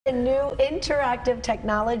New interactive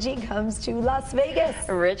technology comes to Las Vegas.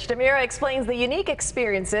 Rich DeMuro explains the unique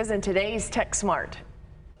experiences in today's Tech Smart.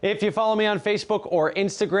 If you follow me on Facebook or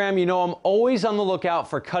Instagram, you know I'm always on the lookout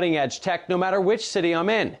for cutting-edge tech, no matter which city I'm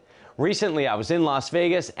in. Recently, I was in Las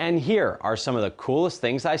Vegas, and here are some of the coolest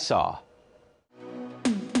things I saw.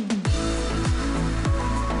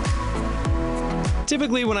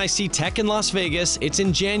 Typically, when I see tech in Las Vegas, it's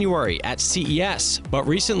in January at CES. But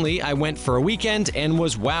recently, I went for a weekend and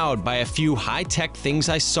was wowed by a few high-tech things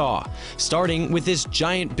I saw. Starting with this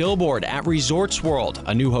giant billboard at Resorts World,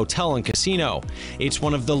 a new hotel and casino. It's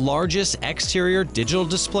one of the largest exterior digital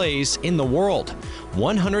displays in the world.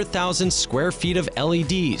 100,000 square feet of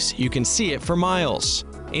LEDs. You can see it for miles.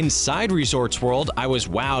 Inside Resorts World, I was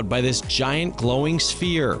wowed by this giant glowing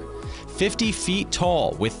sphere. 50 feet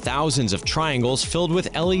tall with thousands of triangles filled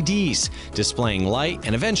with LEDs, displaying light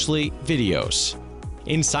and eventually videos.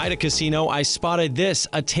 Inside a casino, I spotted this,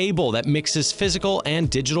 a table that mixes physical and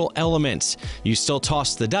digital elements. You still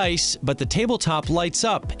toss the dice, but the tabletop lights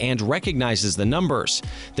up and recognizes the numbers.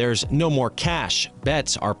 There's no more cash.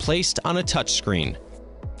 Bets are placed on a touchscreen.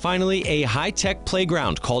 Finally, a high-tech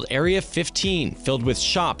playground called Area 15, filled with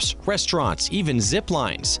shops, restaurants, even zip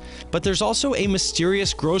lines. But there's also a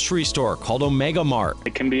mysterious grocery store called Omega Mart.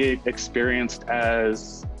 It can be experienced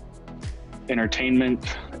as entertainment.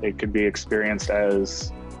 It could be experienced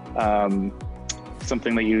as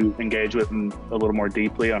something that you engage with a little more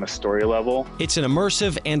deeply on a story level. It's an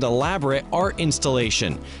immersive and elaborate art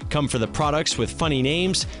installation. Come for the products with funny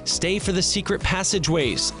names, stay for the secret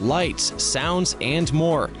passageways, lights, sounds, and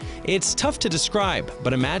more. It's tough to describe,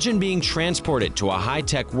 but imagine being transported to a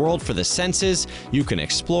high-tech world for the senses you can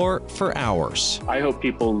explore for hours. I hope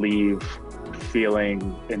people leave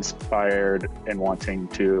feeling inspired and wanting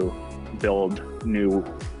to build new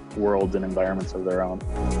worlds and environments of their own.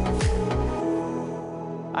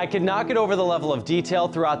 I could not get over the level of detail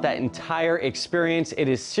throughout that entire experience. It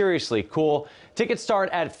is seriously cool. Tickets start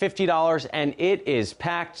at $50 and it is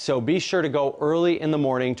packed, so be sure to go early in the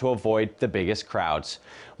morning to avoid the biggest crowds.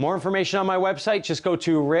 More information on my website, just go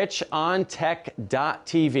to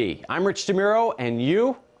richontech.tv. I'm Rich DeMuro and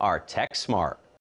you are Tech Smart.